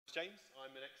James.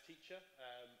 I'm an ex-teacher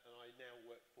and I now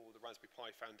work for the Raspberry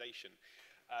Pi Foundation.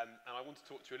 And I want to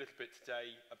talk to you a little bit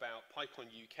today about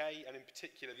Pycon UK and in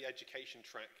particular the education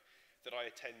track that I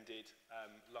attended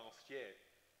last year.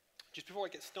 Just before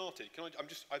I get started,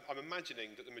 I'm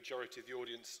imagining that the majority of the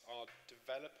audience are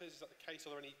developers. Is that the case?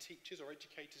 Are there any teachers or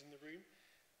educators in the room?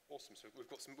 Awesome. So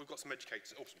we've got some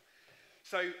educators. Awesome.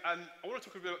 So I want to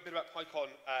talk a bit about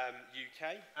Pycon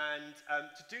UK, and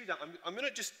to do that, I'm going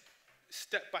to just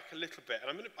step back a little bit,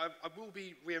 and I will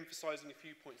be re-emphasising a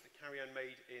few points that Carrie-Anne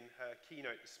made in her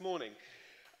keynote this morning.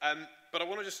 But I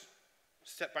want to just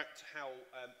step back to how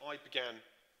I began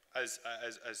as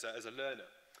a learner.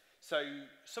 So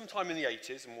sometime in the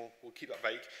 80s, and we'll keep that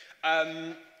vague,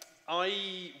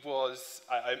 I was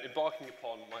embarking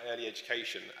upon my early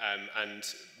education, and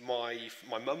my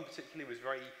mum particularly was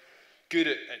very good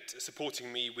at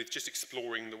supporting me with just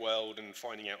exploring the world and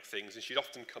finding out things, and she'd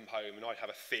often come home and I'd have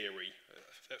a theory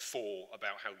at 4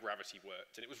 about how gravity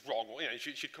worked, and it was wrong. Or, you know,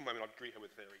 she'd come home and I'd greet her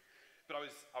with a theory. But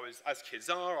I was as kids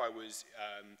are, I was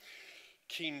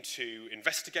keen to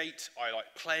investigate. I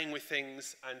liked playing with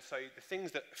things, and so the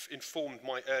things that informed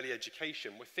my early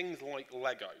education were things like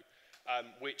Lego,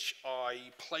 which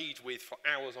I played with for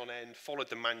hours on end, followed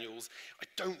the manuals. I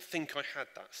don't think I had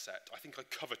that set. I think I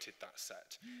coveted that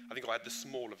set. I think I had the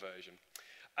smaller version.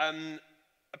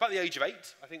 About the age of 8,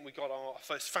 I think we got our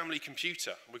first family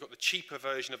computer. We got the cheaper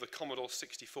version of the Commodore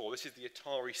 64. This is the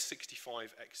Atari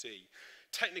 65XE.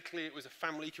 Technically, it was a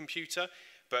family computer,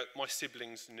 but my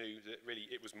siblings knew that really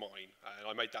it was mine, and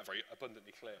I made that very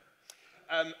abundantly clear.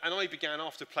 And I began,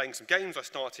 after playing some games, I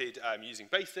started using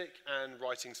BASIC and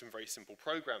writing some very simple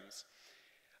programs.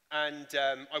 And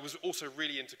I was also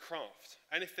really into craft.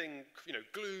 Anything, you know,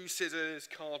 glue, scissors,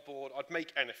 cardboard, I'd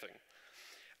make anything.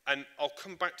 And I'll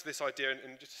come back to this idea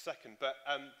in just a second, but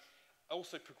I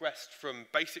also progressed from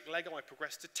basic Lego, I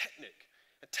progressed to Technic.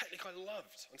 And Technic I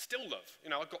loved, and still love.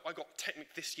 You know, I got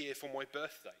Technic this year for my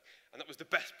birthday, and that was the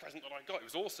best present that I got. It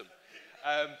was awesome.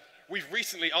 We've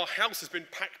recently, our house has been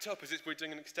packed up as we're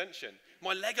doing an extension.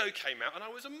 My Lego came out, and I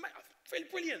was really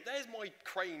brilliant. There's my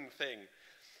crane thing.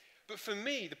 But for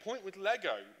me, the point with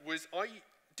Lego was I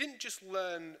didn't just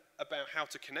learn about how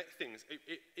to connect things.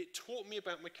 It taught me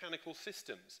about mechanical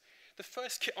systems. The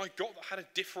first kit I got that had a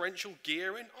differential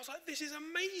gear in, I was like, this is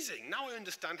amazing. Now I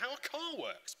understand how a car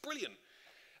works. Brilliant.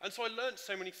 And so I learned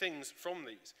so many things from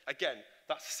these. Again,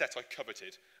 that's a set I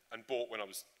coveted and bought when I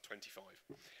was 25.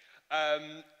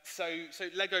 So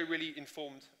Lego really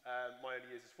informed my early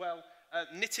years as well.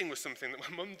 Knitting was something that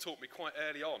my mum taught me quite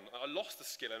early on. I lost the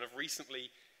skill and have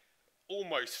recently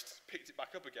almost picked it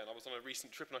back up again. I was on a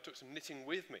recent trip and I took some knitting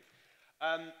with me.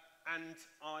 And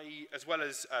I, as well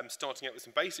as starting out with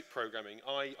some basic programming,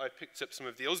 I picked up some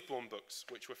of the Osborne books,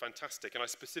 which were fantastic. And I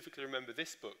specifically remember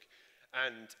this book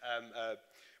and a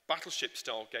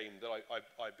battleship-style game that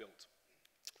I built.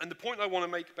 And the point I want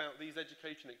to make about these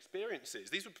education experiences,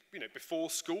 these were, you know, before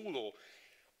school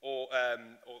or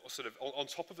sort of on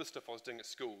top of the stuff I was doing at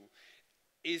school,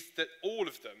 is that all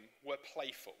of them were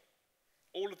playful.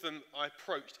 All of them I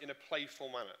approached in a playful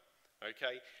manner,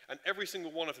 okay? And every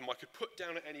single one of them I could put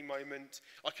down at any moment.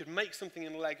 I could make something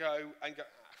in Lego and go,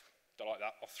 don't like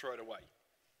that, I'll throw it away,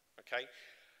 okay?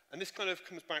 And this kind of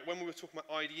comes back, when we were talking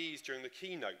about IDEs during the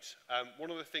keynote,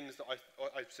 one of the things that I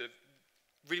sort of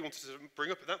really wanted to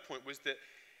bring up at that point was that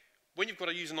when you've got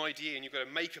to use an IDE and you've got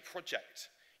to make a project,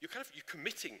 you're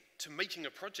committing to making a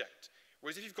project.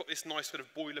 Whereas if you've got this nice sort of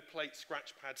boilerplate,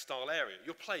 scratch pad style area,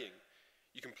 you're playing.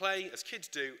 You can play, as kids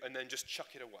do, and then just chuck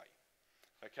it away.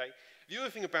 Okay? The other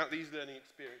thing about these learning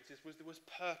experiences was there was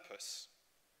purpose.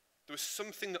 There was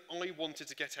something that I wanted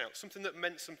to get out, something that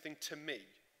meant something to me.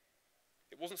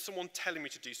 It wasn't someone telling me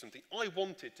to do something. I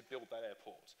wanted to build that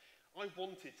airport. I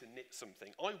wanted to knit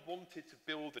something. I wanted to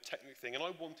build the Technic thing, and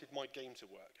I wanted my game to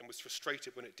work, and was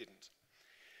frustrated when it didn't.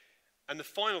 And the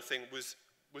final thing was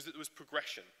that there was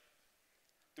progression.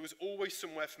 There was always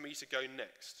somewhere for me to go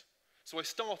next. So I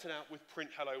started out with Print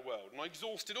Hello World, and I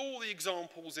exhausted all the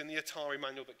examples in the Atari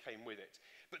manual that came with it.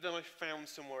 But then I found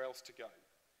somewhere else to go.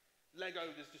 Lego,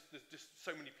 there's just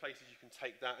so many places you can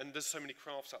take that, and there's so many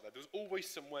crafts out there. There's always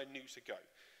somewhere new to go.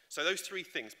 So those three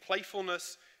things,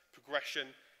 playfulness, progression,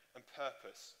 and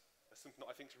purpose, are something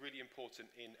that I think is really important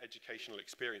in educational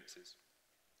experiences.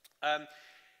 And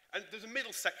there's a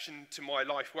middle section to my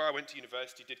life where I went to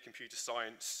university, did computer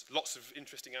science, lots of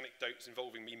interesting anecdotes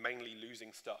involving me mainly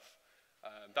losing stuff.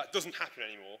 That doesn't happen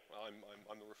anymore.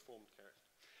 I'm a reformed character.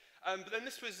 But then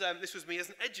this was me as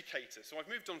an educator. So I've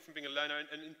moved on from being a learner,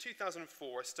 and in 2004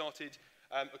 I started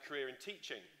a career in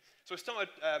teaching. So I started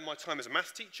my time as a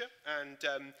maths teacher, and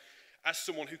as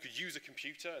someone who could use a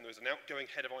computer, and there was an outgoing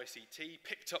head of ICT,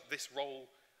 picked up this role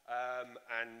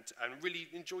and really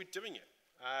enjoyed doing it.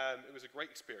 It was a great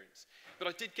experience. But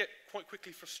I did get quite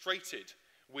quickly frustrated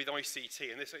with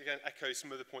ICT, and this again echoes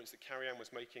some of the points that Carrie-Anne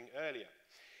was making earlier.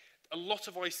 A lot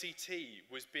of ICT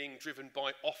was being driven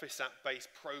by Office app-based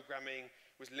programming,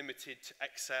 was limited to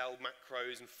Excel,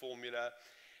 macros, and formula.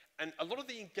 And a lot of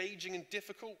the engaging and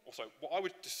difficult, also what I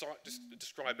would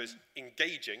describe as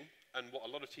engaging, and what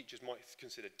a lot of teachers might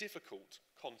consider difficult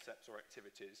concepts or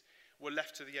activities, were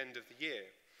left to the end of the year.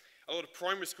 A lot of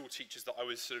primary school teachers that I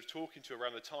was sort of talking to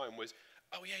around the time was,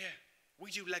 oh yeah, we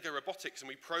do Lego robotics and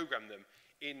we program them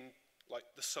in like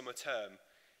the summer term.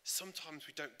 Sometimes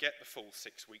we don't get the full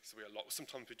 6 weeks that we allot,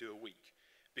 sometimes we do a week,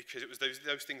 because it was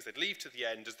those things they'd leave to the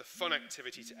end as the fun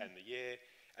activity to end the year,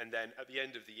 and then at the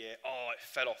end of the year, oh, it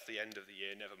fell off the end of the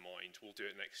year, never mind, we'll do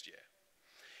it next year.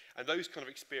 And those kind of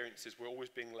experiences were always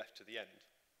being left to the end.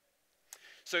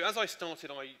 So as I started,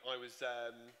 I was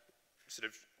sort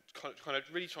of kind of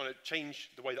really trying to change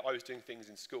the way that I was doing things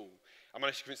in school. I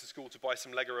managed to convince the school to buy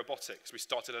some Lego robotics. We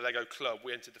started a Lego club.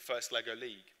 We entered the first Lego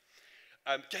League.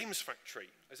 Games Factory.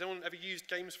 Has anyone ever used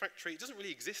Games Factory? It doesn't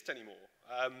really exist anymore.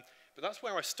 But that's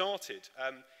where I started.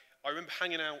 I remember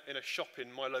hanging out in a shop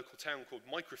in my local town called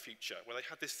Microfuture, where they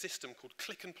had this system called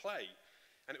Click and Play.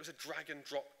 And it was a drag and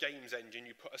drop games engine.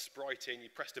 You put a sprite in, you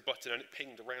pressed a button, and it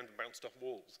pinged around and bounced off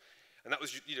walls. And that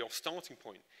was your starting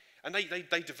point. And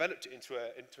they developed it into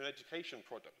an education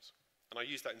product. And I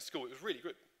used that in school. It was really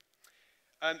good.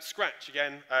 Scratch,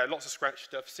 again, lots of Scratch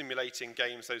stuff, simulating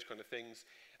games, those kind of things.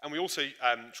 And we also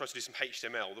tried to do some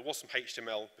HTML. There was some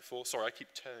HTML before. Sorry, I keep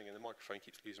turning and the microphone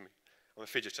keeps losing me. I'm a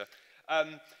fidgeter.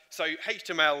 So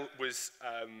HTML was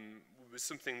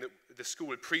something that the school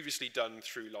had previously done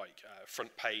through like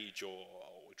Front Page or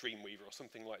Dreamweaver or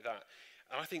something like that.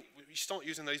 And I think you start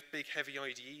using those big, heavy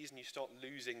IDEs and you start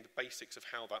losing the basics of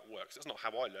how that works. That's not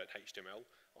how I learned HTML.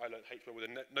 I learned HTML with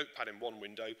a notepad in one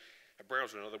window, a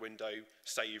browser in another window,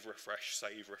 save, refresh,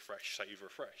 save, refresh, save,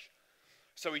 refresh.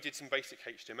 So we did some basic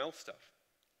HTML stuff.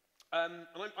 And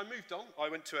I moved on. I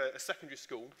went to a secondary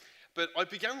school, but I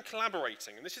began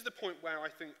collaborating. And this is the point where I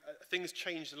think things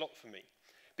changed a lot for me.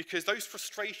 Because those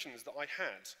frustrations that I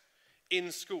had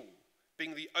in school,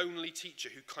 being the only teacher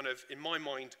who kind of, in my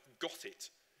mind, got it,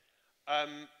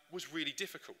 was really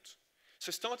difficult.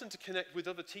 So starting to connect with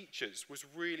other teachers was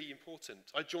really important.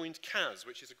 I joined CAS,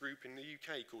 which is a group in the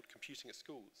UK called Computing at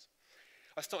Schools.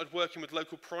 I started working with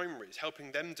local primaries,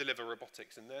 helping them deliver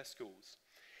robotics in their schools.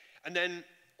 And then,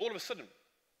 all of a sudden,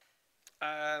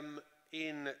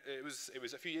 it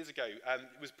was a few years ago,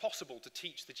 it was possible to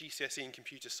teach the GCSE in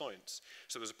computer science.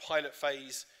 So there was a pilot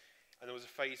phase, and there was a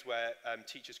phase where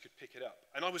teachers could pick it up.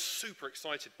 And I was super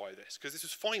excited by this, because this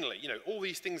was finally, all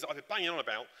these things that I've been banging on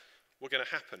about were going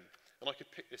to happen, and I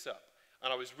could pick this up.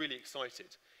 And I was really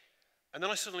excited. And then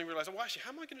I suddenly realized, well, actually,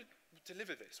 how am I going to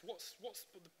deliver this? What's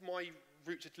my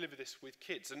route to deliver this with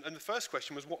kids? And the first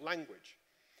question was, what language?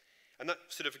 And that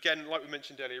sort of, again, like we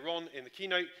mentioned earlier on in the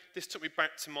keynote, this took me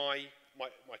back to my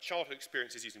childhood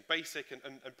experiences using BASIC,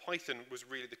 and Python was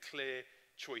really the clear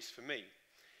choice for me.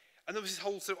 And there was this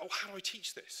whole sort of, how do I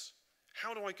teach this?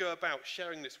 How do I go about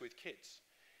sharing this with kids?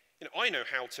 I know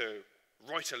how to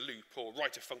write a loop or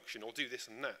write a function or do this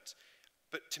and that,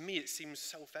 but to me it seems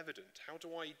self-evident. How do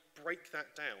I break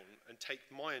that down and take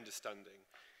my understanding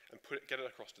and get it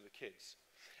across to the kids?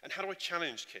 And how do I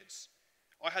challenge kids?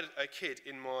 I had a kid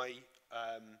in my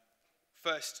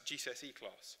first GCSE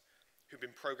class who'd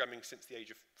been programming since the age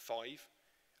of 5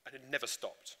 and had never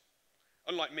stopped.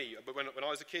 Unlike me, but when I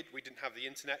was a kid, we didn't have the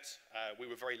internet. We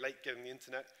were very late getting the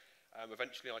internet.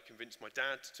 Eventually, I convinced my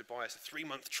dad to buy us a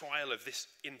 3-month trial of this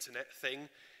internet thing.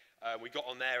 We got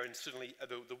on there, and suddenly,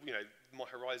 my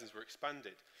horizons were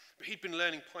expanded. But he'd been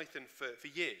learning Python for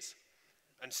years,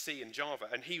 and C and Java.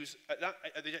 And he was at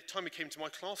the time he came to my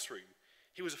classroom,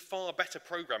 he was a far better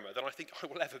programmer than I think I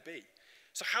will ever be.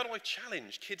 So how do I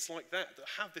challenge kids like that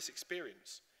have this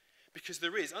experience? Because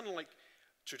there is, unlike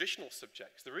traditional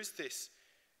subjects, there is this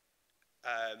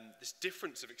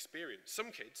difference of experience.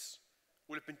 Some kids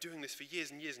will have been doing this for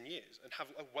years and years and years and have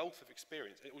a wealth of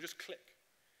experience, and it will just click.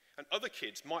 And other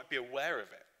kids might be aware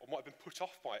of it or might have been put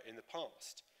off by it in the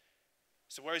past.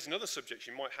 So whereas in other subjects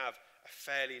you might have a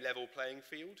fairly level playing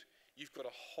field, you've got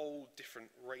a whole different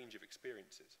range of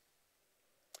experiences.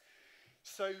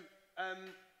 So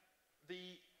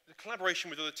the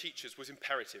collaboration with other teachers was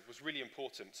imperative, was really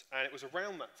important, and it was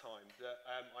around that time that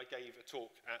I gave a talk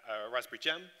at Raspberry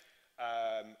Jam.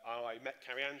 I met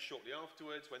Carrie-Anne shortly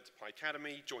afterwards, went to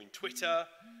PyCademy, joined Twitter,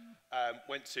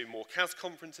 went to more CAS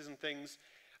conferences and things,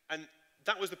 and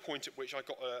that was the point at which I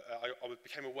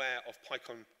became aware of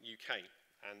Pycon UK,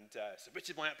 and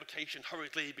submitted my application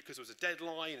hurriedly because there was a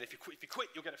deadline, and if you quit,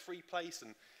 you'll get a free place,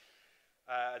 and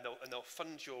they'll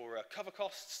fund your cover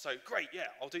costs. So great, yeah,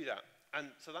 I'll do that. And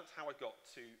so that's how I got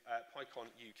to Pycon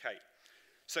UK.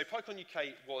 So Pycon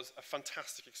UK was a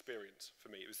fantastic experience for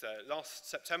me. It was last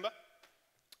September,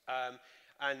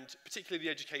 and particularly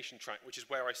the education track, which is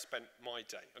where I spent my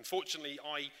day. Unfortunately,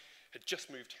 I had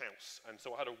just moved house, and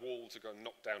so I had a wall to go and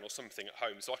knock down or something at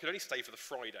home, so I could only stay for the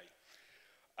Friday.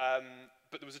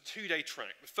 But there was a 2-day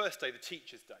track. The first day, the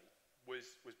Teachers' Day,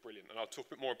 was brilliant, and I'll talk a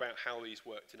bit more about how these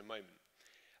worked in a moment.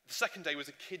 The second day was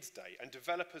a Kids' Day, and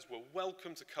developers were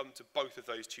welcome to come to both of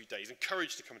those 2 days,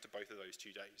 encouraged to come to both of those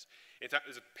 2 days. In fact,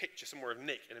 there's a picture somewhere of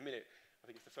Nick in a minute. I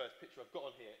think it's the first picture I've got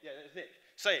on here. Yeah, there's Nick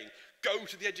saying, "Go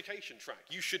to the education track.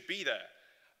 You should be there."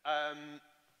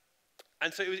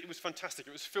 And so it was fantastic.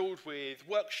 It was filled with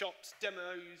workshops,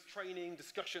 demos, training,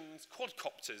 discussions,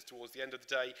 quadcopters towards the end of the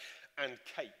day, and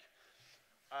cake,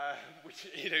 which,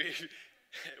 you know,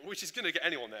 which is going to get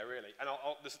anyone there, really. And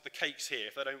the cake's here.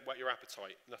 If they don't whet your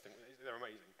appetite, nothing. They're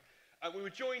amazing. We were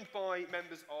joined by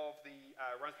members of the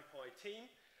Raspberry Pi team.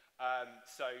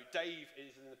 So Dave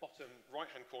is in the bottom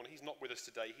right-hand corner. He's not with us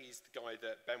today. He's the guy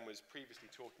that Ben was previously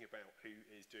talking about, who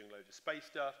is doing loads of space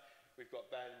stuff. We've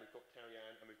got Ben, we've got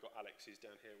Carrie-Anne, and we've got Alex, who's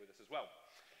down here with us as well.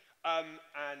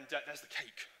 And there's the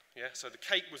cake. Yeah, so the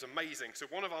cake was amazing. So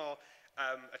one of our,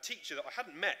 a teacher that I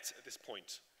hadn't met at this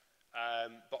point,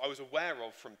 but I was aware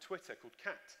of from Twitter, called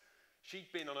Kat.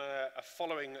 She'd been on a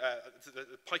following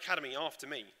the Pycademy after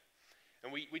me.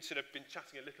 And we'd sort of been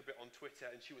chatting a little bit on Twitter,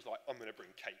 and she was like, "I'm going to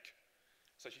bring cake."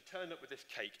 So she turned up with this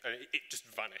cake, and it just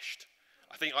vanished.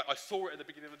 I think I saw it at the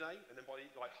beginning of the day, and then by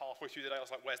like halfway through the day, I was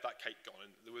like, "Where's that cake gone?"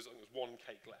 And there was one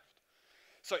cake left.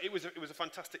 So it was a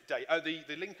fantastic day. The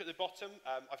link at the bottom,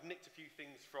 I've nicked a few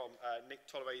things from Nick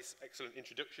Tolloway's excellent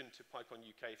introduction to Pycon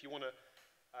UK. If you want to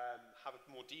have a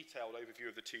more detailed overview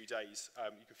of the 2 days,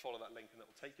 you can follow that link, and that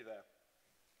will take you there.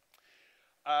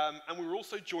 And we were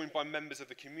also joined by members of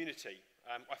the community.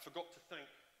 I forgot to thank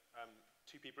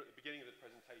 2 people at the beginning of the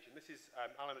presentation. This is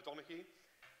Alan O'Donoghue,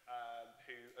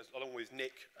 who, along with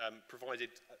Nick, provided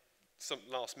some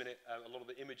last minute a lot of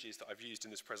the images that I've used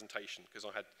in this presentation, because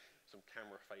I had some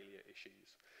camera failure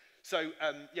issues. So,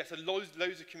 so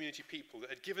loads of community people that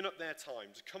had given up their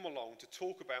time to come along to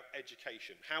talk about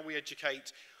education, how we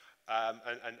educate, and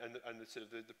the sort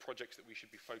of the projects that we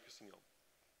should be focusing on.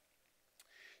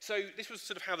 So this was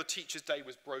sort of how the Teachers' Day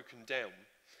was broken down.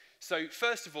 So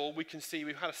first of all, we can see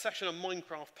we've had a session on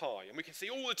Minecraft Pi, and we can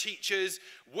see all the teachers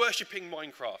worshipping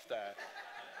Minecraft there.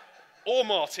 Or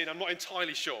Martin, I'm not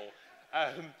entirely sure.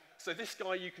 So this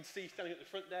guy you can see standing at the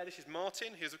front there, this is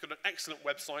Martin. He's got an excellent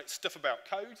website, Stuff About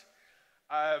Code.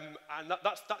 And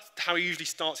that's how he usually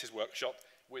starts his workshop,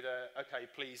 with okay,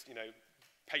 please, you know,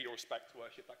 pay your respects,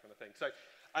 worship, that kind of thing. So,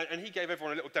 and he gave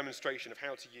everyone a little demonstration of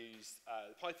how to use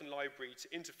the Python library to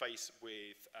interface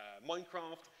with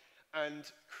Minecraft and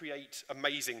create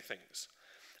amazing things.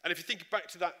 And if you think back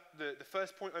to that, the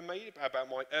first point I made about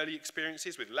my early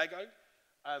experiences with Lego,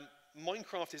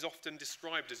 Minecraft is often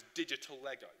described as digital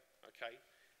Lego, okay?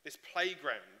 This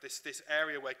playground, this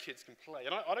area where kids can play.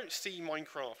 And I don't see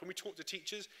Minecraft, when we talk to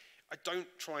teachers, I don't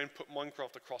try and put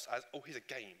Minecraft across as, oh, here's a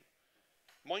game.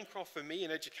 Minecraft for me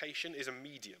in education is a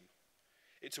medium.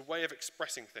 It's a way of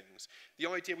expressing things. The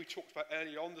idea we talked about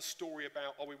earlier on, the story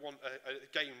about, oh, we want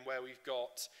a game where we've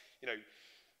got, you know,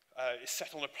 it's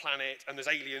set on a planet and there's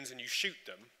aliens and you shoot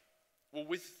them. Well,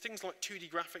 with things like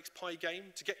 2D graphics,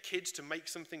 Pygame, to get kids to make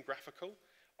something graphical,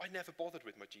 I never bothered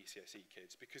with my GCSE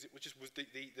kids because it was just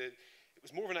it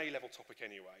was more of an A-level topic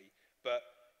anyway, but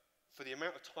for the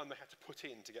amount of time they had to put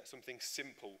in to get something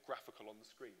simple, graphical on the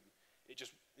screen, it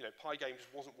just, you know, Pygame just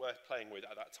wasn't worth playing with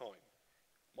at that time.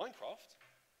 Minecraft,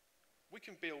 we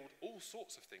can build all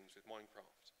sorts of things with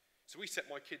Minecraft. So we set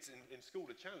my kids in school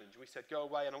a challenge. We said, go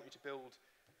away and I want you to build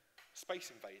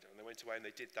Space Invader. And they went away and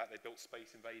they did that. They built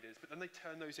Space Invaders. But then they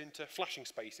turned those into flashing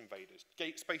Space Invaders.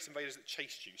 Space Invaders that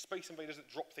chased you. Space Invaders that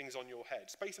dropped things on your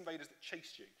head. Space Invaders that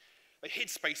chased you. They hid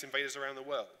Space Invaders around the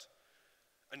world.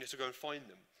 And you had to go and find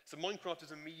them. So Minecraft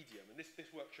is a medium. And this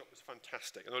workshop was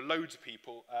fantastic. And there were loads of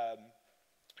people.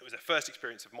 It was their first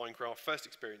experience of Minecraft, first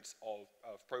experience of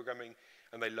programming,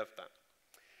 and they loved that.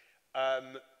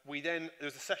 There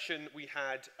was a session we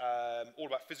had all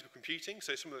about physical computing,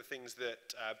 so some of the things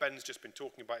that Ben's just been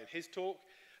talking about in his talk.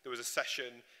 There was a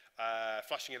session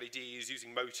flashing LEDs,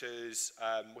 using motors.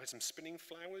 We had some spinning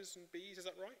flowers and bees, is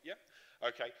that right? Yeah?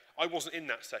 Okay. I wasn't in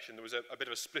that session. There was a bit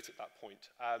of a split at that point,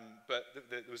 but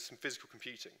there was some physical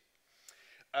computing.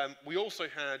 We also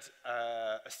had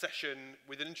a session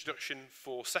with an introduction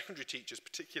for secondary teachers,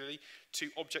 particularly to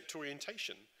object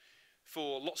orientation.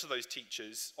 For lots of those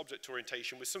teachers, object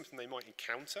orientation was something they might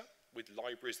encounter with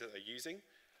libraries that they're using,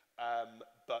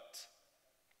 but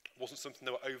wasn't something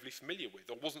they were overly familiar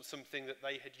with, or wasn't something that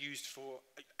they had used for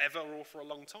ever or for a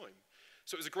long time.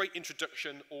 So it was a great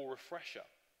introduction or refresher.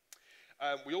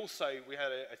 We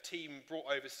had a team brought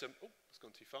over some, oh, it's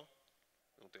gone too far.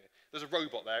 Oh dear. There's a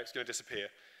robot there, it's going to disappear.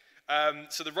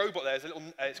 So the robot there is a little,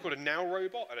 it's called a Now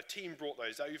robot, and a team brought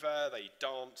those over. They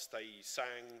danced, they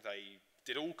sang, they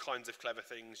did all kinds of clever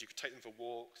things. You could take them for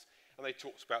walks, and they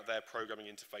talked about their programming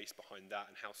interface behind that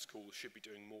and how schools should be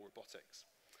doing more robotics.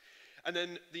 And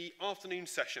then the afternoon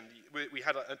session, we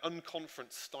had an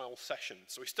unconference style session.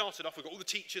 So we started off, we got all the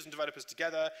teachers and developers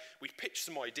together, we pitched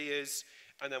some ideas,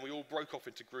 and then we all broke off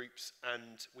into groups,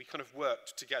 and we kind of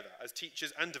worked together as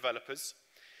teachers and developers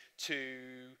to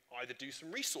either do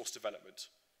some resource development.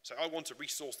 So I want a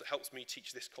resource that helps me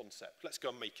teach this concept. Let's go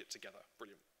and make it together.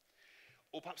 Brilliant.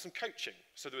 Or perhaps some coaching.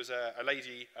 So there was a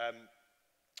lady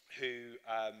who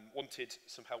wanted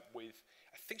some help with,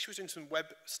 I think she was doing some web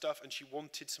stuff, and she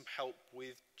wanted some help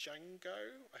with Django.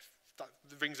 That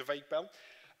rings a vague bell.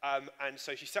 And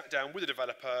so she sat down with a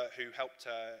developer who helped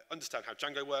her understand how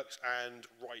Django works and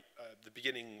write the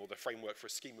beginning or the framework for a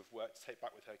scheme of work to take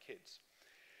back with her kids.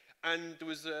 And there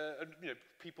was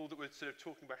people that were sort of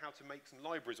talking about how to make some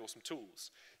libraries or some tools.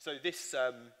 So this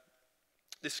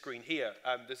screen here,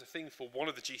 there's a thing for one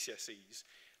of the GCSEs.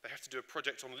 They have to do a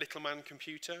project on Little Man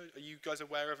Computer. Are you guys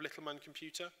aware of Little Man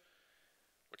Computer?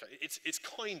 Okay, it's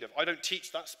kind of, I don't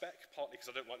teach that spec, partly because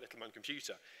I don't like Little Man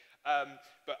Computer.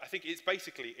 But I think it's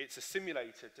basically, it's a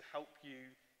simulator to help you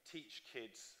teach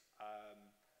kids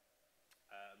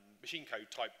machine code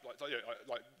type,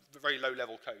 like very low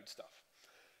level code stuff.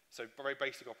 So very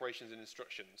basic operations and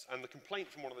instructions. And the complaint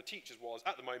from one of the teachers was,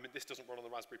 at the moment, this doesn't run on the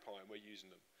Raspberry Pi and we're using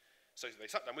them. So they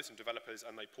sat down with some developers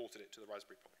and they ported it to the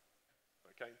Raspberry Pi.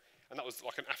 Okay? And that was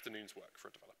like an afternoon's work for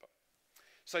a developer.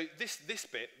 So this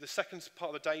bit, the second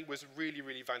part of the day, was really,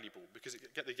 really valuable because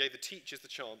it gave the teachers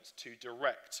the chance to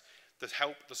direct the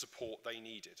help, the support they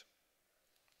needed.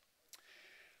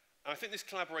 And I think this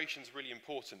collaboration is really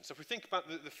important. So if we think about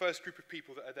the first group of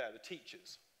people that are there, the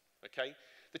teachers, okay?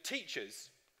 The teachers,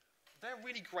 they're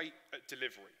really great at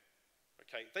delivery,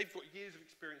 okay? They've got years of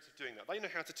experience of doing that. They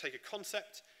know how to take a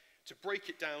concept, to break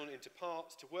it down into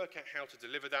parts, to work out how to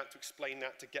deliver that, to explain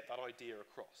that, to get that idea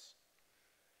across.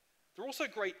 They're also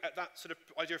great at that sort of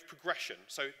idea of progression.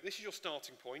 So this is your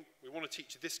starting point. We want to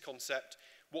teach you this concept.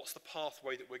 What's the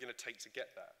pathway that we're going to take to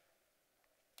get there?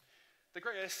 They're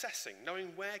great at assessing,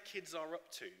 knowing where kids are up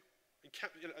to,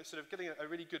 and sort of getting a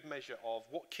really good measure of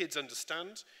what kids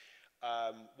understand,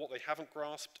 what they haven't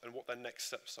grasped, and what their next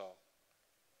steps are.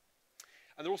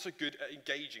 And they're also good at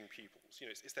engaging pupils. You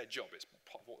know, it's their job, it's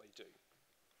part of what they do.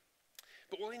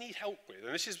 But what they need help with,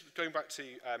 and this is going back to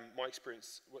my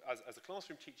experience as a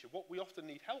classroom teacher, what we often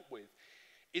need help with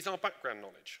is our background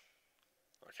knowledge.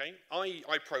 Okay?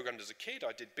 I programmed as a kid,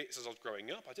 I did bits as I was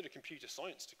growing up. I did a computer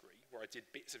science degree where I did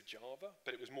bits of Java,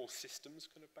 but it was more systems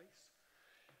kind of based.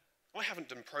 I haven't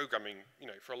done programming,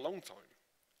 for a long time.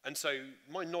 And so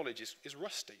my knowledge is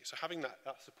rusty. So having that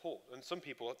support, and some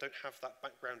people don't have that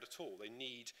background at all. They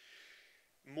need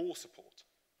more support.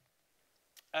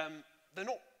 They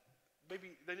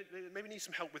maybe need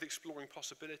some help with exploring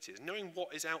possibilities, knowing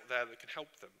what is out there that can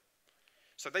help them.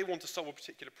 So they want to solve a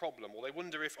particular problem, or they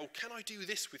wonder if, can I do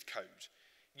this with code?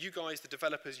 You guys, the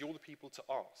developers, you're the people to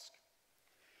ask.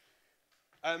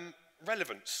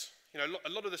 Relevance. A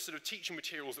lot of the sort of teaching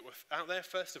materials that were out there,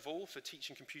 first of all, for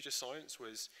teaching computer science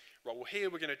was, right, well, here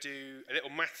we're going to do a little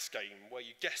maths game where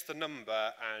you guess the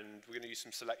number and we're going to use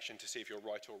some selection to see if you're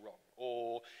right or wrong.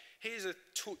 Or here's a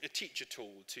teacher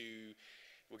tool to,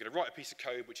 we're going to write a piece of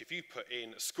code which if you put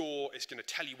in a score, it's going to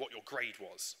tell you what your grade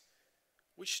was.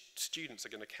 Which students are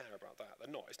going to care about that?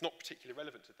 They're not. It's not particularly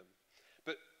relevant to them.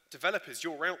 But developers,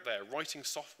 you're out there writing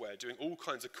software, doing all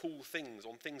kinds of cool things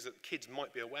on things that kids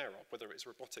might be aware of, whether it's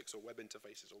robotics or web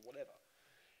interfaces or whatever.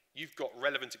 You've got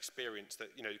relevant experience that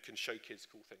can show kids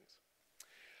cool things.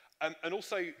 And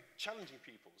also challenging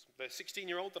pupils. The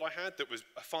 16-year-old that I had that was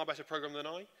a far better programmer than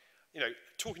I,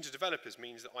 talking to developers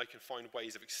means that I can find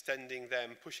ways of extending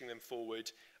them, pushing them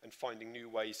forward, and finding new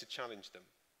ways to challenge them.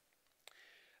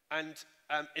 And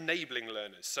enabling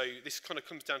learners. So this kind of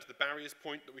comes down to the barriers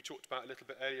point that we talked about a little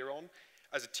bit earlier on.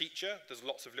 As a teacher, there's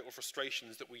lots of little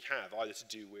frustrations that we have, either to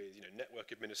do with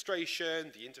network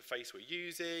administration, the interface we're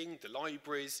using, the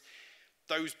libraries.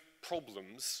 Those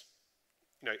problems,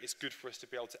 it's good for us to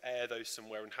be able to air those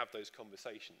somewhere and have those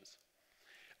conversations.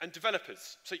 And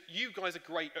developers, so you guys are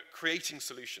great at creating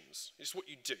solutions. It's what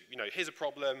you do. You know, here's a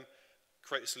problem,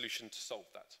 create a solution to solve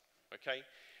that, okay?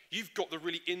 You've got the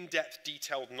really in-depth,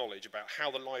 detailed knowledge about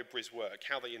how the libraries work,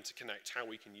 how they interconnect, how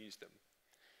we can use them.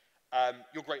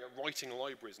 You're great at writing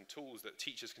libraries and tools that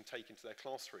teachers can take into their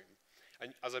classroom.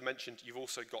 And as I mentioned, you've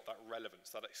also got that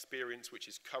relevance, that experience which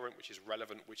is current, which is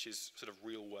relevant, which is sort of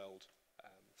real-world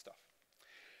stuff.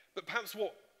 But perhaps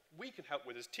what we can help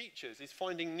with as teachers is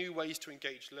finding new ways to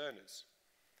engage learners.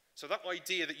 So that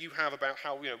idea that you have about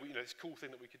how, this cool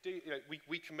thing that we could do,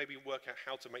 we can maybe work out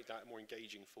how to make that more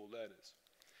engaging for learners.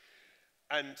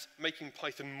 And making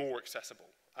Python more accessible.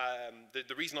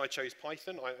 The reason I chose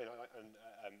Python,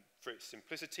 for its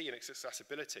simplicity and its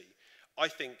accessibility, I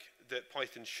think that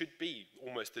Python should be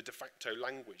almost the de facto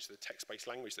language, the text-based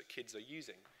language that kids are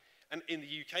using. And in the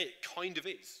UK, it kind of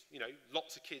is. You know,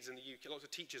 lots of kids in the UK, lots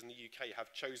of teachers in the UK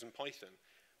have chosen Python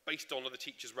based on other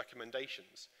teachers'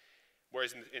 recommendations.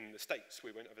 Whereas in the States,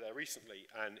 we went over there recently,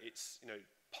 and it's,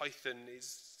 Python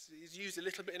is used a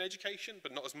little bit in education,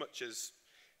 but not as much as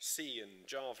C and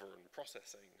Java and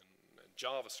processing and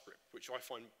JavaScript, which I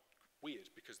find weird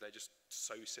because they're just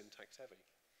so syntax heavy.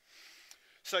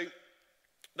 So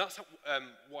that's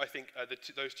what I think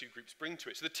those two groups bring to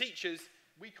it. So the teachers,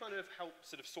 we kind of help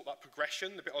sort of sort that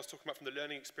progression, the bit I was talking about from the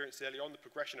learning experience earlier on, the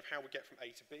progression of how we get from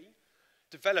A to B.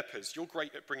 Developers, you're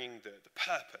great at bringing the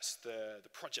purpose, the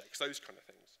projects, those kind of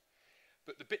things.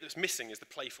 But the bit that's missing is the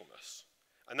playfulness.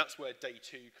 And that's where day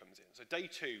 2 comes in. So day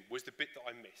 2 was the bit that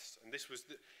I missed. And this was,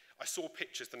 I saw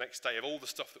pictures the next day of all the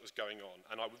stuff that was going on,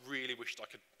 and I really wished I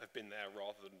could have been there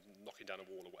rather than knocking down a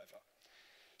wall or whatever.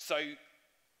 So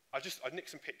I nicked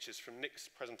some pictures from Nick's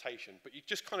presentation, but it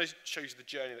just kind of shows the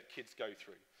journey that kids go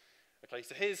through. Okay,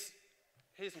 so here's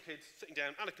some kids sitting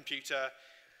down at a computer.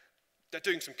 They're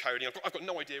doing some coding. I've got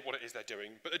no idea what it is they're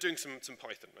doing, but they're doing some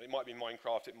Python. It might be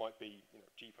Minecraft, it might be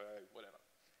GPO, whatever.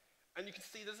 And you can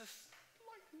see there's a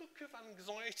slight look of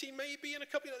anxiety maybe in a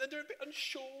couple, they're a bit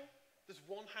unsure. There's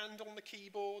one hand on the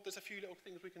keyboard. There's a few little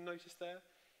things we can notice there.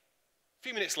 A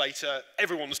few minutes later,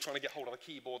 everyone's trying to get hold of the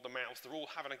keyboard, the mouse. They're all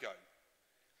having a go.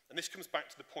 And this comes back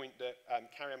to the point that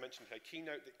Carrie mentioned in her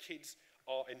keynote, that kids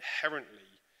are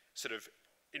inherently sort of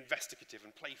investigative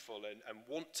and playful and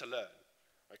want to learn,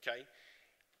 okay?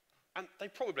 And they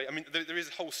probably, there is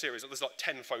a whole series, there's like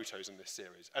 10 photos in this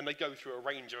series, and they go through a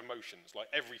range of emotions, like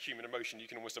every human emotion you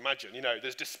can almost imagine.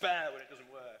 There's despair when it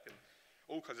doesn't work, and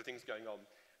all kinds of things going on.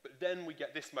 But then we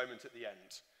get this moment at the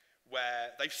end,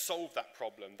 where they've solved that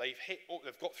problem, they've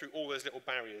got through all those little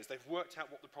barriers, they've worked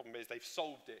out what the problem is, they've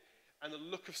solved it, and the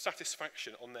look of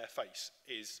satisfaction on their face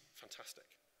is fantastic,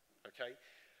 okay?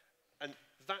 And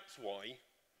that's why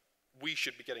we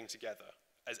should be getting together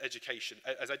as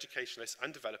educationalists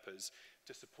and developers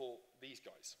to support these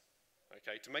guys,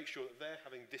 okay? To make sure that they're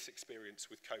having this experience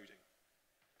with coding.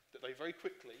 That they very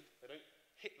quickly, they don't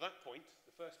hit that point,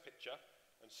 the first picture,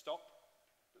 and stop,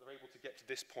 but they're able to get to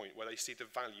this point where they see the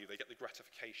value, they get the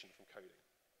gratification from coding.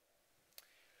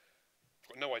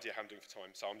 I've got no idea how I'm doing for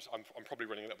time, so I'm probably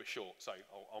running a little bit short, so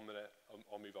I'll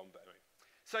move on, but anyway.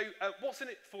 So what's in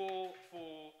it for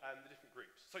the different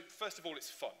groups? So first of all,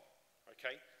 it's fun,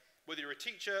 okay? Whether you're a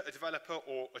teacher, a developer,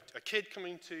 or a kid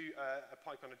coming to a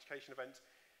Pycon education event,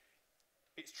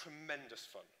 it's tremendous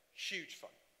fun, huge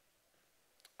fun.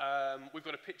 We've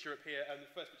got a picture up here, and the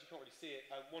first picture, you can't really see it.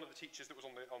 One of the teachers that was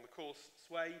on the course,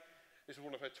 Sway, this was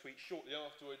one of her tweets shortly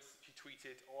afterwards. She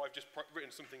tweeted, "Oh, I've just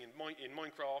written something in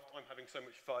Minecraft. I'm having so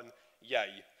much fun.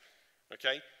 Yay."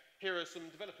 Okay? Here are some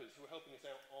developers who are helping us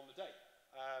out on the day.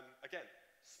 Again,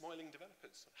 smiling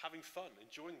developers, having fun,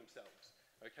 enjoying themselves.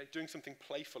 Okay? Doing something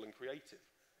playful and creative.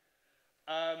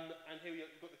 And here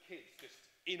we've got the kids just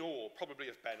in awe, probably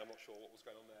of Ben. I'm not sure what was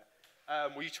going on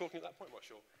there. Were you talking at that point? I'm not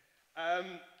sure.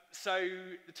 So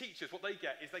the teachers, what they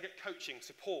get is they get coaching,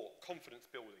 support, confidence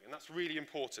building, and that's really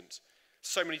important.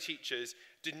 So many teachers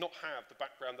did not have the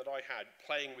background that I had,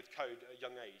 playing with code at a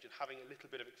young age and having a little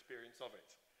bit of experience of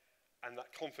it. And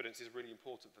that confidence is really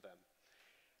important for them.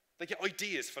 They get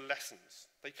ideas for lessons.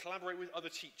 They collaborate with other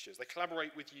teachers. They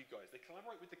collaborate with you guys. They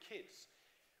collaborate with the kids,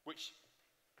 which,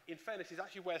 in fairness, is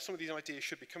actually where some of these ideas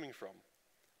should be coming from.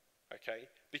 Okay?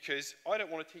 Because I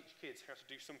don't want to teach kids how to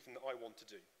do something that I want to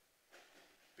do.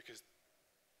 Because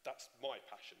that's my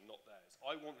passion, not theirs.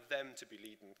 I want them to be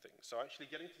leading things. So actually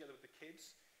getting together with the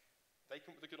kids, they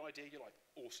come up with a good idea, you're like,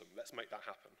 awesome, let's make that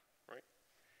happen, right?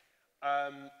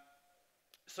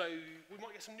 So we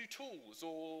might get some new tools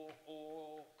or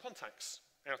contacts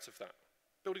out of that,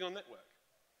 building our network.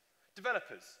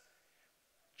 Developers,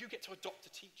 you get to adopt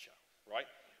a teacher, right?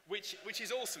 which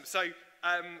is awesome. So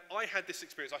I had this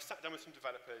experience. I sat down with some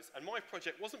developers, and my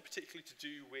project wasn't particularly to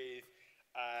do with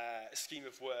a scheme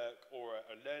of work or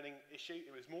a learning issue.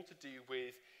 It was more to do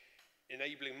with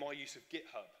enabling my use of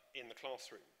GitHub in the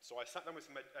classroom. So I sat down with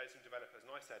some developers,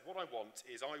 and I said, what I want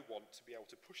is I want to be able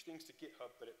to push things to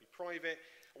GitHub, but it be private.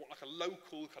 I want like a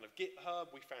local kind of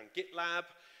GitHub. We found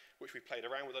GitLab, which we played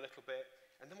around with a little bit.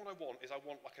 And then what I want is I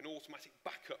want like an automatic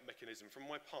backup mechanism from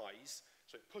my Pis,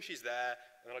 so it pushes there,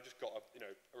 and then I've just got a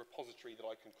repository that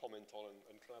I can comment on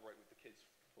and collaborate with the kids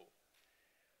for.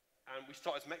 And we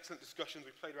started some excellent discussions.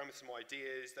 We played around with some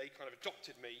ideas. They kind of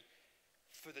adopted me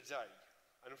for the day.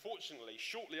 And unfortunately,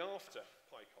 shortly after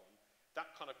Pycon, that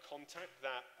kind of contact,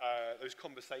 those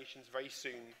conversations very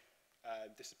soon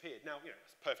disappeared. Now,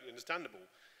 it's perfectly understandable.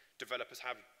 Developers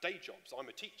have day jobs. I'm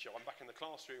a teacher. I'm back in the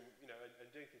classroom, and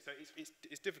doing things. So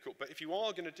it's difficult. But if you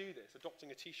are going to do this, adopting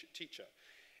a teacher,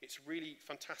 it's really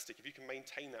fantastic if you can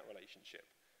maintain that relationship,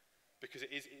 because it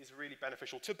is really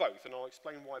beneficial to both. And I'll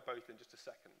explain why both in just a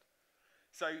second.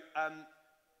 So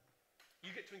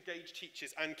you get to engage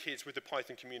teachers and kids with the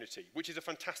Python community, which is a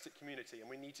fantastic community, and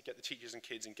we need to get the teachers and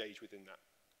kids engaged within that.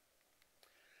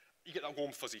 You get that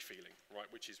warm, fuzzy feeling, right,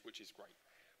 which is great.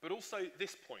 But also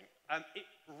this point, it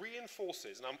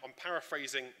reinforces, and I'm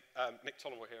paraphrasing Nick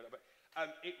Tolliver here a little bit,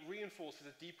 it reinforces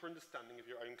a deeper understanding of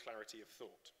your own clarity of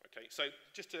thought, okay? So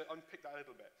just to unpick that a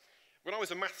little bit. When I was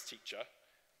a maths teacher,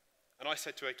 and I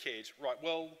said to a kid, right,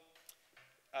 well,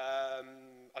 I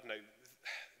don't know,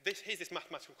 here's this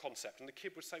mathematical concept, and the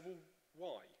kid would say, well,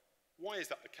 why? Why is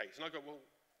that the case? And I go, well,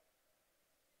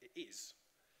 it is.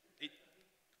 It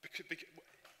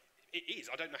is.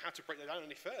 I don't know how to break that down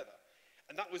any further.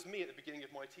 And that was me at the beginning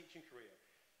of my teaching career.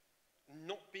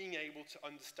 Not being able to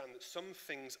understand that some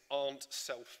things aren't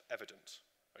self-evident.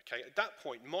 Okay? At that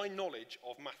point, my knowledge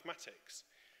of mathematics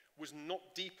was not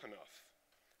deep enough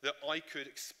that I could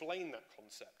explain that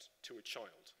concept to a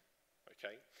child.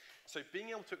 Okay? So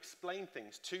being able to explain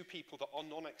things to people that are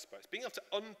non-experts, being able to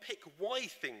unpick why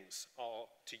things are,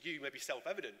 to you, maybe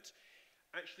self-evident,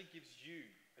 actually gives you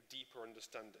a deeper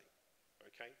understanding.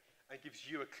 Okay? And gives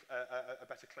you a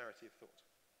better clarity of thought.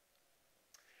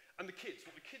 And the kids,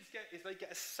 what the kids get is they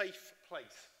get a safe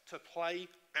place to play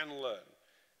and learn.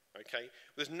 Okay?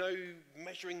 There's no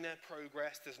measuring their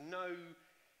progress, there's no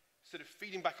sort of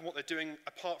feeding back on what they're doing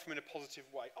apart from in a positive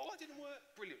way. Oh, that didn't work,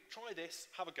 brilliant, try this,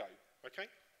 have a go.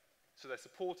 Okay? So they're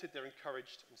supported, they're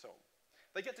encouraged, and so on.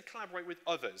 They get to collaborate with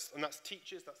others, and that's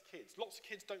teachers, that's kids. Lots of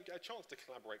kids don't get a chance to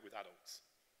collaborate with adults.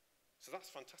 So that's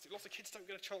fantastic. Lots of kids don't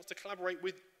get a chance to collaborate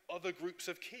with other groups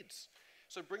of kids.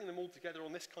 So bringing them all together on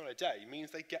this kind of day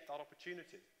means they get that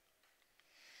opportunity.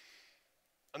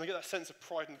 And they get that sense of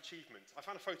pride and achievement. I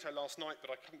found a photo last night,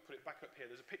 but I couldn't put it back up here.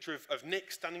 There's a picture of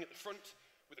Nick standing at the front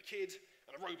with a kid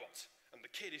and a robot. And the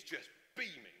kid is just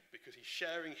beaming because he's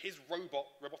sharing his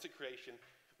robotic creation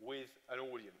with an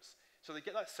audience. So they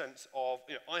get that sense of,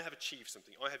 I have achieved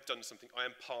something, I have done something, I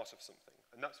am part of something.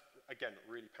 And that's, again,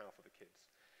 really powerful for the kids.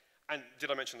 And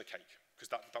did I mention the cake? Because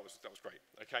that was great,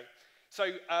 okay? So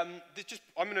I'm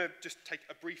going to just take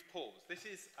a brief pause. This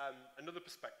is another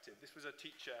perspective. This was a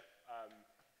teacher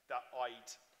that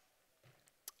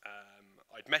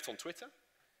I'd met on Twitter.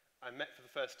 I met for the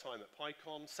first time at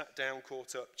Pycon, sat down,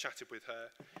 caught up, chatted with her.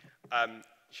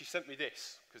 She sent me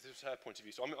this, because this was her point of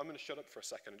view. So I'm going to shut up for a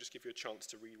second and just give you a chance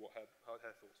to read what her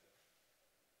thoughts were.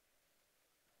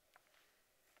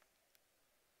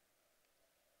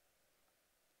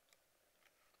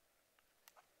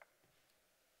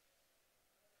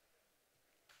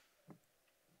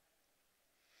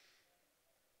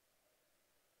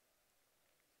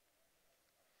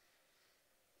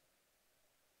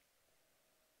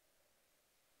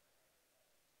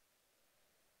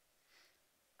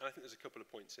 And I think there's a couple of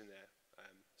points in there.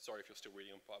 Sorry if you're still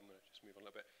reading on, but I'm going to just move on a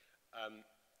little bit.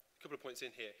 A couple of points in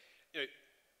here.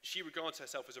 She regards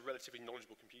herself as a relatively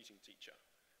knowledgeable computing teacher,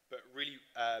 but really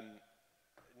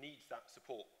needs that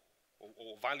support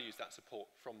or values that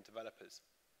support from developers.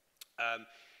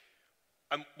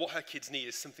 And what her kids need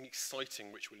is something exciting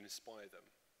which will inspire them.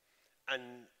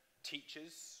 And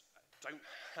teachers don't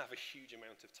have a huge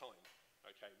amount of time.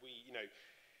 Okay,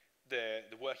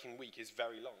 the working week is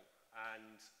very long.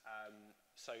 And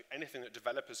so anything that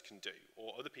developers can do,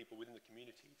 or other people within the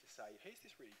community to say, here's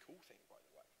this really cool thing, by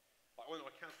the way. Like I went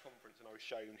on a CAS conference and I was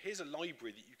shown, here's a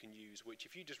library that you can use, which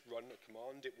if you just run a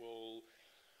command, it will,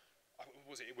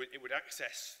 it would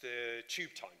access the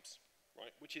tube times,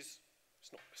 right? Which is,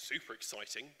 it's not super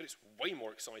exciting, but it's way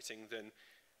more exciting than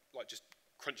like just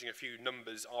crunching a few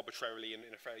numbers arbitrarily in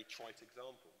a fairly trite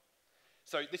example.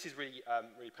 So this is really,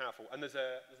 really powerful. And there's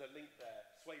a link there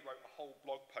Sway wrote a whole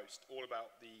blog post all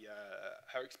about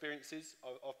her experiences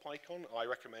of Pycon. I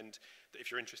recommend that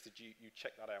if you're interested, you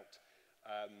check that out.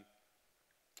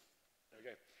 There we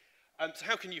go. So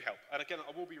how can you help? And again,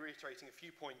 I will be reiterating a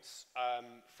few points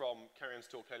from Carrie-Anne's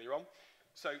talk earlier on.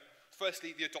 So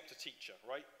firstly, the adopt a teacher,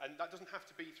 right? And that doesn't have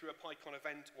to be through a Pycon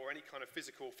event or any kind of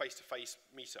physical face-to-face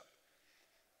meetup.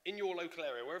 In your local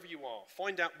area, wherever you are,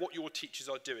 find out what your teachers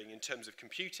are doing in terms of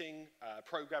computing,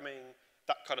 programming,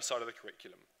 that kind of side of the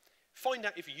curriculum. Find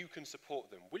out if you can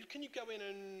support them. Can you go in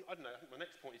and, I don't know, I think my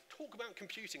next point is talk about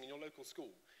computing in your local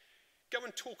school. Go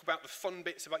and talk about the fun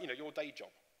bits about, your day job,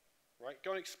 right?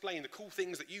 Go and explain the cool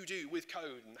things that you do with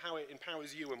code and how it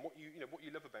empowers you and what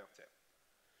you love about it.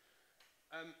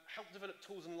 Help develop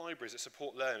tools and libraries that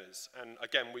support learners. And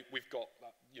again, we've got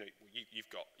that, you've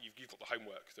got the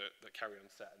homework that Carrie-Anne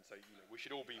set, and so we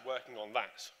should all be working on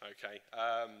that. Okay.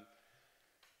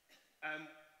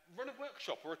 Run a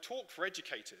workshop or a talk for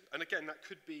educators. And again, that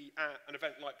could be at an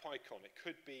event like Pycon. It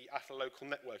could be at a local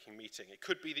networking meeting. It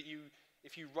could be that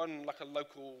if you run like a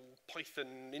local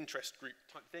Python interest group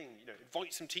type thing,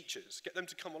 invite some teachers, get them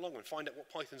to come along and find out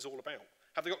what Python's all about.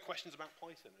 Have they got questions about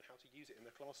Python and how to use it in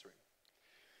their classroom?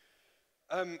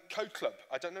 Code Club.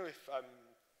 I don't know if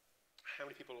how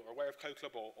many people are aware of Code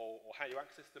Club or how you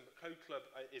access them, but Code Club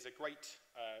is a great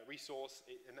resource.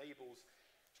 It enables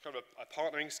kind of a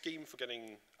partnering scheme for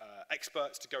getting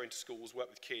experts to go into schools, work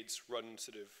with kids, run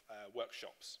sort of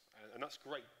workshops. And that's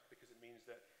great because it means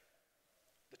that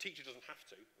the teacher doesn't have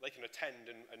to. They can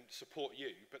attend and support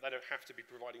you, but they don't have to be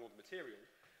providing all the material.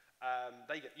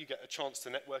 You get a chance to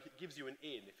network. It gives you an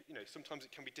in. Sometimes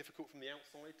it can be difficult from the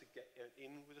outside to get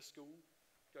in with a school.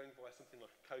 Going via something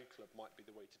like a Code Club might be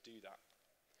the way to do that.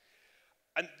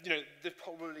 And there's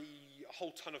probably a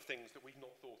whole ton of things that we've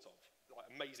not thought of, like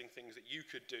amazing things that you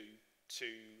could do to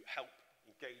help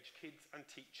engage kids and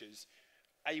teachers,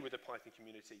 with the Python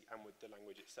community and with the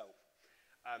language itself.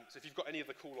 So if you've got any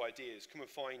other cool ideas, come and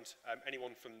find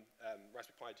anyone from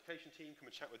Raspberry Pi Education team,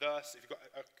 come and chat with us. If you've got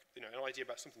an idea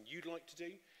about something you'd like to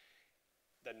do,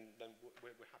 then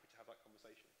we're happy to have that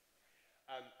conversation.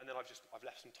 And then I've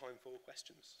left some time for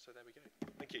questions. So there we go.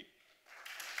 Thank you.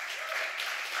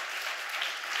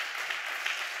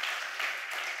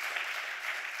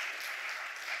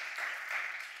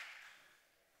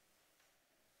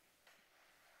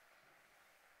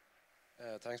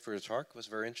 Thanks for your talk. It was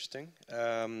very interesting.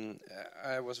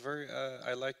 I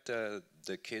liked the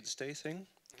Kids Day thing.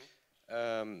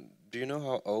 Mm-hmm. Do you know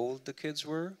how old the kids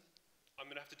were? I'm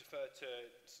going to have to defer to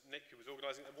Nick, who was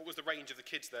organising. What was the range of the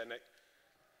kids there, Nick?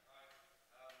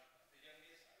 The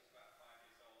youngest was about 5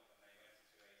 years old when they went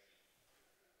to 18.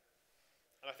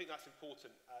 And I think that's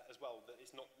important as well, that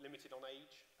it's not limited on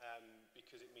age,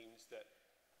 because it means that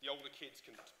the older kids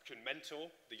can mentor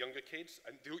the younger kids,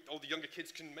 and the younger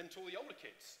kids can mentor the older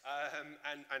kids.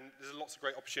 And there's lots of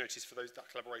great opportunities for that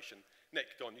collaboration. Nick,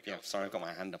 go on. You can. Yeah, sorry, I've got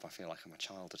my hand up. I feel like I'm a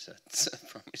child at a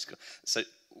primary school. So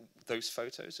those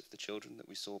photos of the children that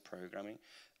we saw programming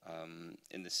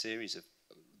in the series of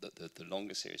the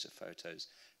longer series of photos,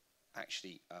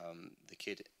 actually the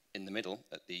kid in the middle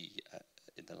at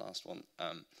in the last one,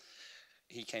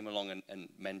 he came along and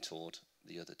mentored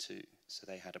the other two. So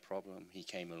they had a problem. He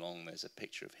came along. There's a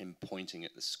picture of him pointing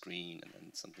at the screen, and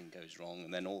then something goes wrong,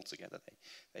 and then all together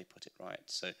they put it right.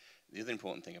 So the other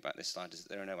important thing about this slide is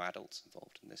that there are no adults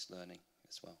involved in this learning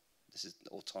as well. This is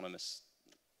autonomous,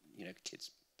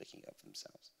 kids picking it up for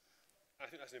themselves. I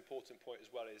think that's an important point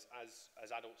as well, is as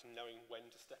adults knowing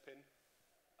when to step in.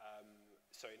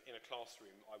 So in a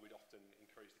classroom, I would often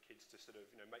encourage the kids to sort of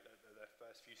make their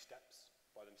first few steps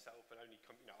by themselves and only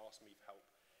come ask me for help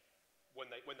when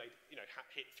they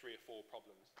hit 3 or 4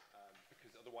 problems,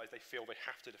 because otherwise they feel they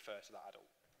have to defer to that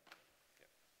adult. Yeah.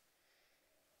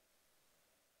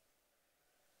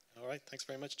 All right, thanks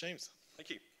very much, James. Thank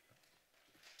you.